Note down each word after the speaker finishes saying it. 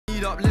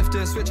Speed up,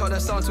 lifting, switch out the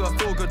sound to a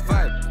feel good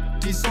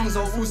vibe. These songs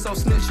are all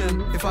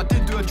self-snitching. If I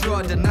did do a drill,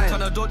 I'd deny.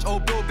 Tryna dodge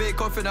old bro, bake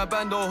off in a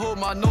band or hold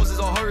my nose is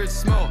a horrid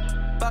smell.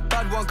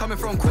 Bad one coming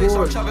from Quays,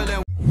 so I'm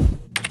traveling.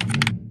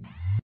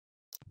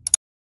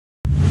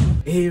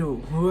 Hey yo,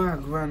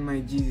 wagwan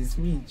my Jesus,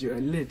 me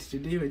Jolet.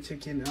 Today we're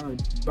checking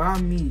out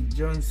Bumpy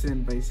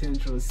Johnson by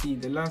Central C,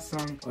 the last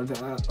song on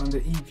the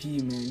EP,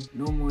 man.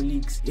 No more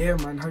leaks. Yeah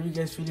man, how you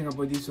guys feeling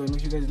about this one?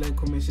 Make sure you guys like,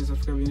 comment, share,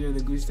 subscribe, and do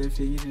the good stuff. If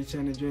you're new to the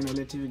channel, join our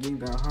TV gang,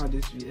 the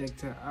hardest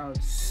reactor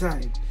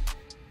outside.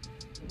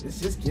 Let's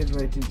just get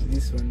right into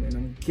this one, man.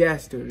 I'm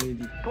gassed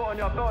already. Put on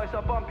your belt, it's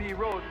a bumpy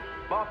road,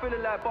 but I'm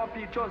feeling like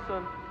Bumpy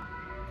Johnson.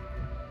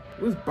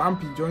 Who's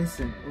Bumpy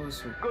Johnson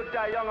also? Good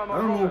day, young, I'm I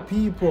don't know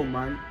people,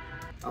 man.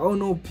 I don't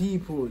know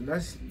people.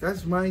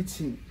 That's my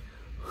thing.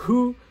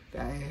 Who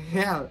the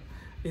hell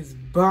is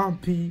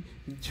Bumpy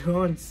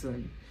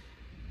Johnson?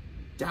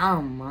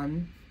 Damn,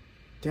 man.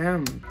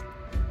 Damn.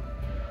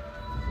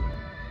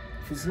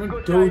 If it's not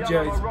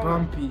Doja, it's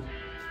Bumpy.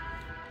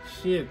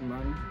 Shit,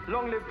 man.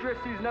 Long live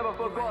Drissy's never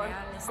forgotten.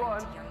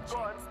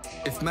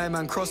 If my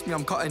man crossed me,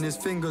 I'm cutting his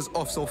fingers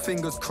off, so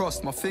fingers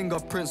crossed. My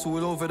fingerprints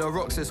all over the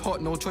rocks, it's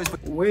hot, no choice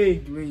but...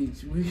 Wait.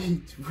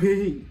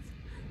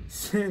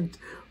 Sent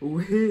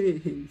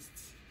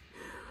waste.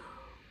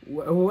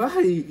 Why are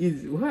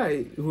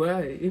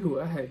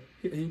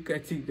you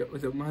cutting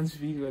the man's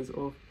fingers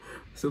off?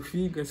 So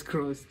fingers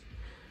crossed.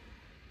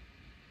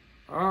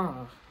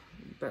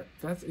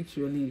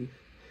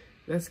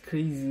 That's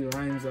crazy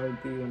rhymes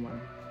out there,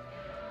 man.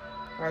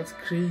 That's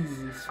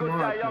crazy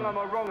smart. Young, I'm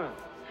a wronger.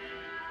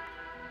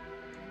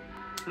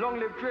 Long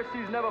live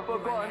Drissy's never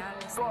forgotten.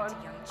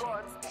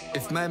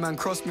 If my man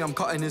crossed me, I'm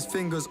cutting his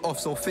fingers off,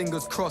 so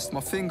fingers crossed.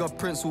 My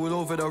fingerprints all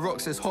over the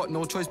rocks, it's hot,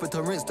 no choice but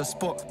to rinse the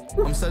spot.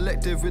 I'm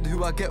selective with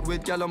who I get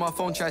with, gal on my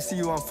phone, try see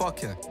you, I'm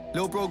fucking.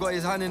 Lil bro got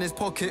his hand in his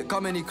pocket,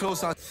 come any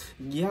closer.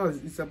 Yeah,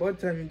 it's about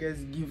time you guys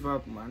give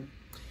up, man.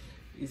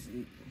 It's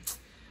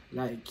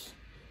like,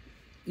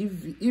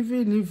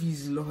 even if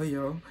he's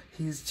loyal,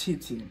 he's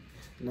cheating.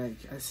 Like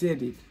I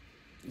said it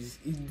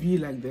be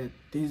like that.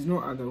 There's no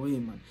other way,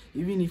 man.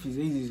 Even if he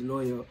says he's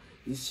loyal,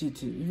 he's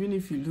cheating. Even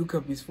if you look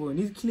up his phone,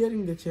 he's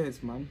clearing the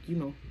chats, man. You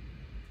know.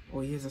 Oh,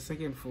 he has a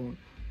second phone.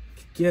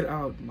 Get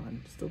out,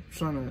 man. Stop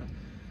trying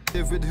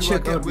to with who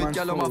check I get with,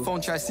 gal on my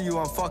phone, try see you,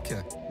 I'm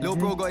fucking. Lil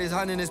bro got his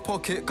hand in his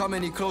pocket, come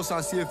any closer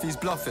and see if he's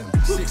bluffing.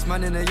 6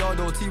 man in the yard,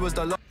 OT was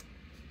the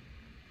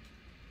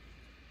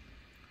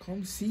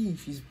come see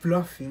if he's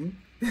bluffing.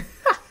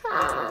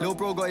 Lil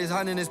bro got his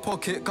hand in his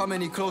pocket, come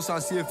any closer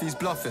and see if he's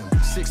bluffing.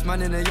 6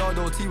 man in the yard,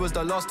 OT was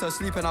the last to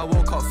sleep and I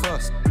woke up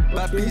first.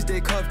 Bad bees,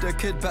 they curved the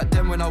kid back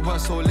then when I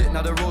weren't so lit,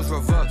 now the roles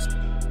reversed.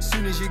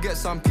 Soon as you get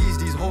some peas,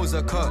 these hoes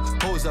are cut,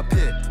 hoes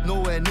appear.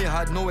 Nowhere near,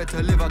 had nowhere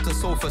to live, had to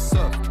sofa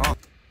surf.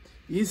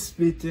 He's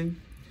spitting.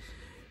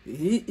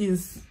 He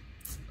is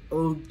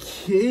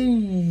okay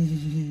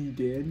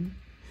then.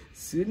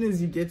 Soon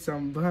as you get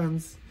some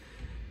buns,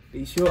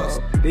 they show up.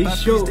 They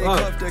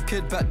curved the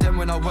kid back then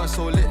when I weren't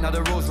so lit, now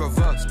the roles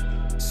reversed.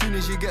 Soon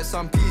as you get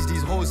some peas,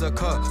 these hoes are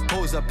cut,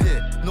 hoes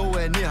appear.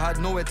 Nowhere near, had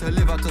nowhere to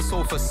live, had to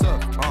sofa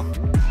surf.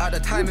 At the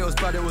time it was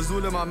bad, it was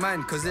all in my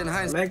mind, cause in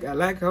hindsight I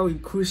like how he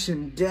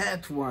cushioned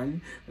that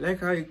one. I like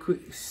how he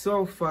could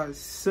sofa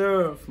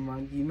surf,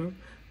 man, you know.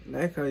 I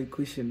like how he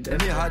cushioned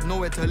that. Yeah, had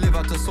nowhere to live,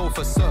 had to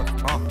sofa surf.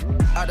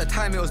 At the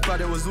time it was bad,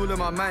 it was all in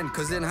my mind,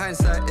 cause in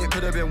hindsight it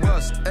could have been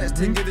worse.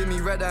 Ex-ting giving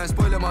me red eye and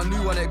spoiling my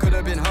new one, it could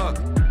have been her.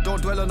 Don't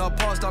dwell on the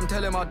past, I'm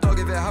telling my dog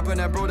if it happened,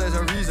 then bro, there's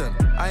a reason.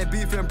 I ain't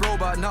beefing bro,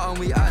 but nothing,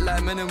 we act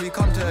like men and we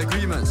come to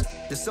agreements.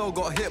 The cell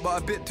got hit,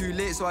 but a bit too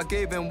late, so I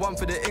gave him one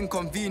for the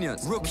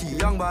inconvenience. Rookie,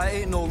 young, but I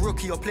ain't no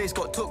rookie. Your place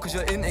got took cause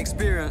you're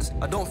inexperienced.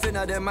 I don't think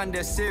that them man,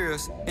 they're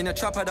serious. In a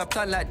trap, I had a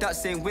plan like that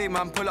same way,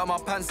 man. Pull up my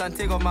pants and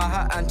take off my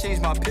hat and change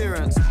my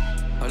appearance.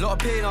 A lot of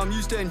pain I'm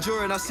used to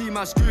enduring. I see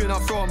man screwing,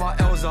 I'm throwing my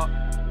L's up.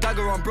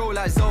 Dagger on bro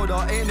like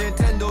Zelda, ain't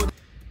Nintendo.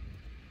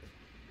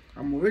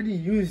 I'm already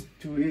used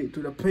to it,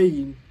 to the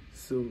pain,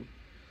 so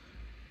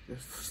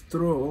just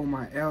throw all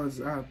my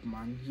L's up,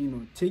 man. You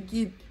know, take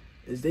it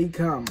as they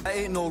come. I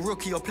ain't no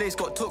rookie, your place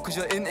got took cause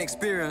you're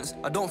inexperienced.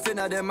 I don't think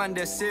that them man,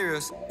 they're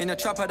serious. In a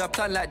trap, I had a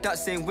plan like that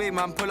same way,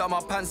 man. Pull up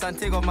my pants and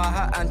take off my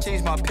hat and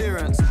change my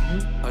appearance.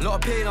 A lot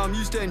of pain I'm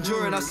used to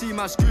enduring. I see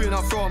man screwing,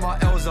 I'm throwing my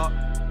L's up.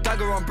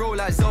 Dagger on bro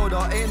like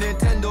Zelda, ain't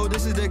Nintendo.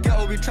 This is the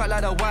ghetto, we track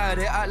like the wire,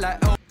 they act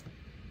like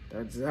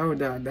That's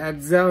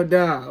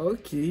Zelda,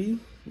 okay.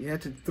 You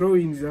had to throw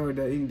in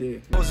Zelda in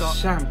there.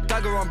 Shank.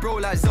 Dagger on bro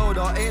like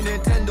Zelda, ain't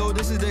Nintendo.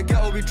 This is the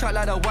ghetto, we track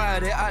like the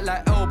wire, they act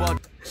like Elba.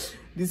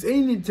 This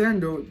ain't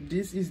Nintendo,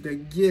 this is the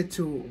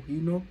ghetto,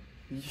 you know?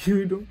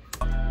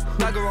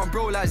 Dagger on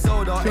bro like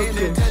Zelda, ain't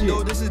Nintendo.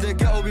 Shit. This is the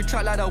ghetto, we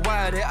track like the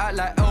wire, they act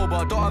like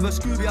Elba. Don't have a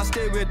Scooby, I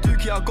stay with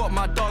Dookie. I got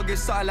my dog,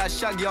 it's something like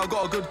Shaggy. I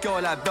got a good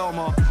girl like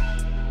Velma.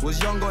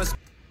 Was younger and...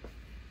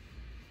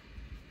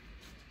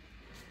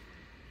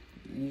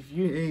 If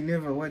you ain't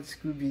never watched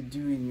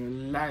Scooby-Doo in your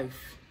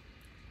life,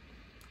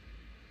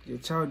 your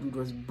childhood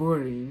was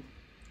boring,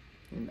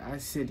 and I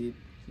said it.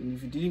 And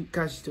if you didn't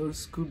catch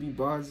those Scooby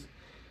bars,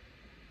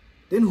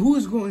 then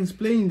who's going to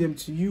explain them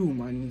to you,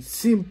 man? It's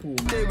simple,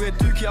 man. Stay with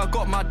Dookie, I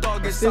got my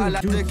dog inside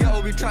like the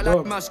ghetto. We track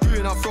like my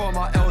screwing, I'm throwing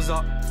my L's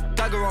up.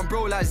 Dagger on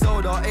bro like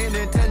Zelda, ain't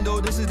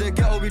Nintendo. This is the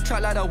ghetto, we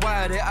track like the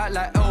wire, they act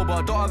like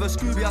Elba. Don't have a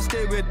Scooby, I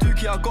stay with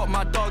Dookie. I got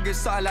my dog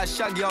inside like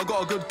Shaggy, I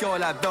got a good girl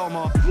like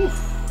Velma.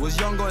 Was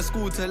younger in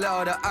school to let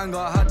out the anger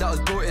I had that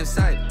was built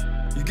inside.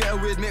 You get a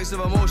weird mix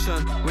of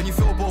emotion when you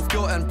feel both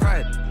guilt and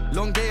pride.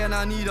 Long day and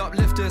I need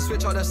uplifting,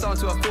 switch out the sound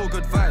to a feel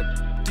good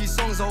vibe. These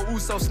songs are all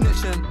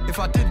self-snitching, if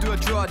I did do a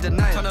drill I'd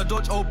deny. Tryna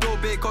dodge old Bill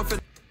Bake off.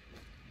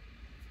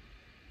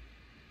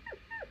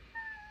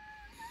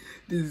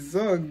 These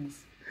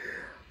songs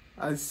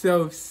are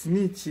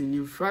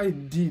self-snitching. If I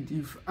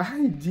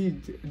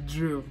did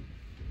drill,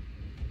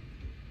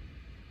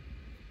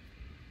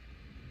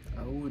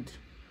 I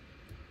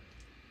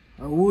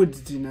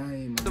would deny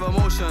him.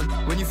 Emotion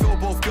when you feel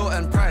both guilt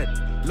and pride.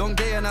 Long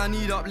day and I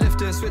need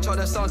uplifting, switch out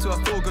the sound to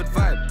a feel good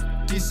vibe.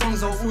 These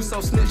songs are all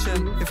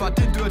self-snitching, if I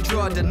did do a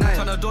drill I'd deny.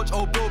 Tryna dodge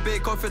old Bill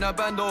Bake off in a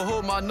band or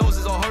hold my nose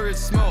is a horrid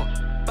smell.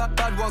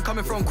 Bad one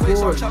coming from Quays,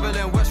 so I'm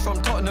travelling west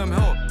from Tottenham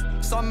Hill.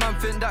 Some man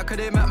think that cause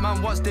they met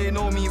man once they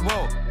know me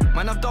well.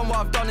 Man, I've done what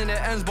I've done in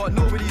the ends, but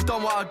nobody's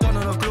done what I've done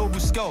on a global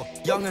scale.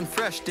 Young and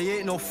fresh, they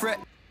ain't no threat.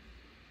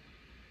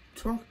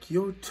 Talk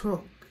your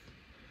talk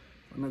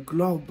on a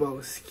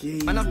global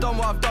scale. Man, I've done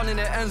what I've done in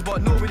the ends,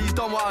 but nobody's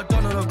done what I've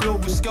done on a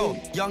global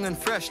scale. Young and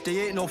fresh,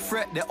 they ain't no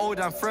threat, they're old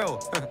and frail.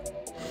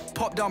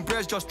 Pop down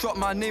breads, just drop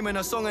my name in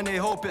a song and they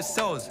hope it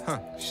sells.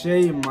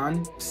 Shame,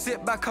 man.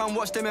 Sit back and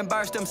watch them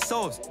embarrass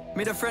themselves.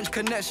 Made a French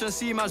connection,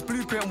 see man's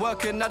blueprint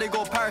working, now they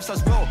go Paris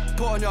as well.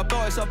 Put on your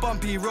belt, it's a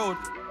bumpy road,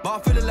 but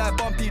I'm feeling like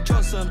Bumpy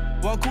Johnson.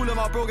 One cooler,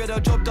 my bro, get a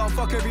job done.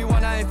 Fuck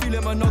everyone, I ain't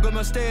feeling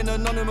monogamous. Staying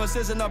anonymous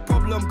isn't a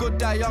problem. Good,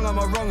 die young, I'm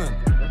a wrongin'.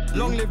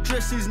 Long live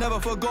Drissy's never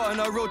forgotten.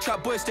 A road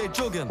trap boy, stay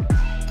jogging.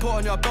 Put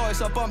on your belt,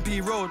 it's a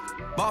bumpy road,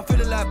 but I'm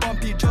feeling like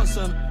Bumpy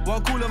Johnson.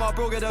 One cooler, my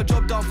bro, get a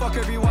job done. Fuck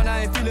everyone,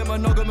 I ain't feeling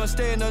monogamous.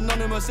 Staying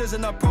anonymous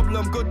isn't a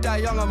problem. Good, die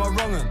young, I'm a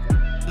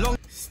wrongin'.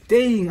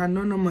 Staying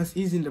anonymous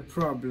isn't the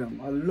problem.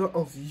 A lot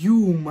of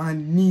you,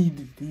 man,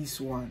 need this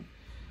one.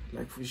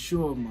 Like, for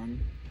sure,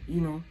 man.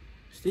 You know,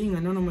 staying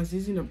anonymous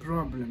isn't a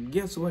problem.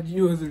 Guess what?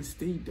 Yours and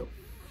stay the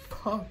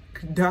fuck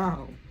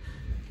down.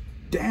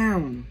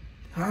 Damn.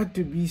 Had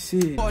to be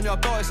said. On your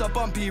belt, it's a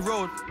bumpy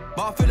road,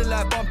 but I'm feeling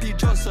like Bumpy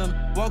Johnson.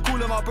 One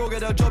cooler, my bro,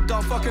 get a job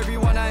done. Fuck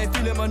everyone, I ain't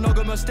feeling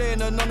monogamous.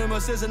 Staying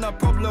anonymous isn't a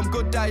problem.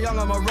 Good, die young,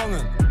 I'm a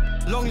wrongin'.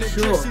 Long live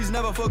Drissy's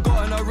never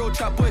forgotten. A road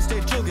trap boy,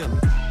 stay jogging.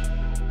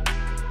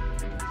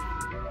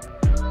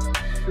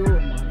 Sure,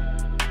 man.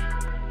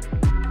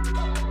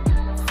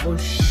 For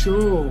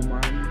sure,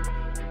 man.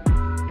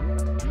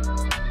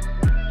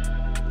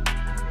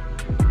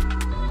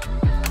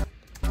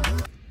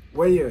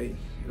 Way,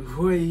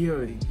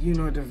 you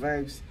know the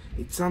vibes.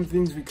 It's some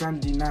things we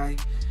can't deny.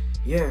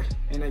 Yeah,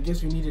 and I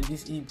guess we needed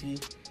this EP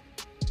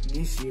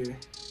this year.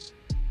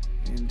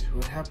 And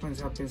what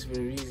happens for a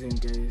reason,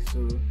 guys.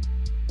 So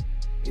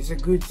it's a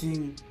good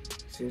thing.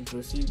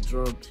 Central C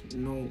dropped,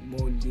 no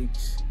more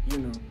leaks, you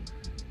know.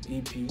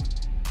 EP.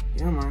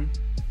 Yeah, man.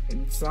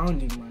 And it's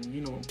sounding, man,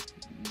 you know.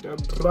 The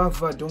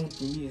brother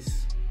don't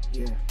miss.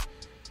 Yeah.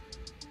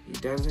 He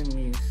doesn't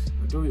miss.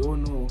 Although we all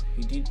know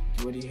he did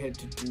what he had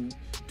to do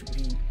to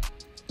be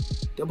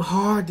the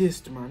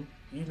hardest, man,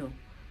 you know.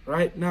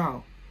 Right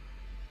now,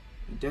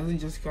 it doesn't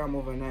just come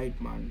overnight,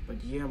 man.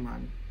 But yeah,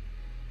 man,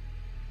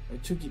 I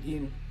took it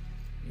in.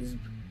 It's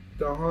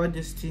the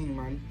hardest thing,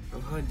 man,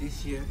 I've heard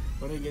this year.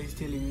 What are you guys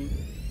telling me?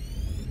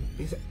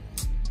 It's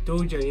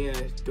Doja,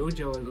 yeah,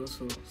 Doja was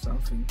also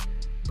something,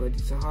 but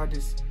it's the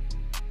hardest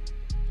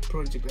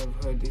project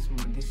I've heard this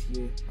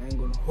year. I ain't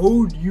gonna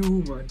hold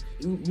you, man.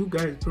 You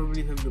guys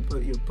probably have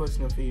your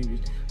personal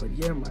favorite, but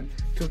yeah, man,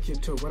 talk your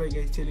talk. What are you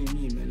guys telling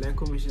me, man? Like,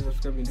 comment, share,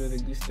 subscribe, and do the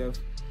good stuff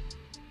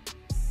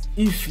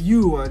if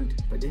you want.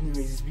 But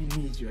anyways, it's been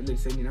me, Joe.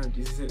 Let's sign out.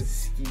 This is a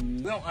ski.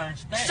 We don't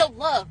understand. Show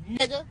love,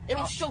 nigga. It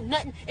don't show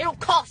nothing. It don't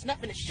cost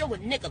nothing to show a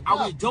nigga love.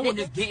 All we doing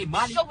is getting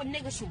money. Show a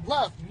nigga some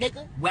love,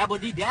 nigga.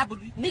 Wabbly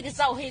dabbly. Niggas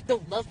out here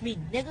don't love me,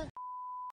 nigga.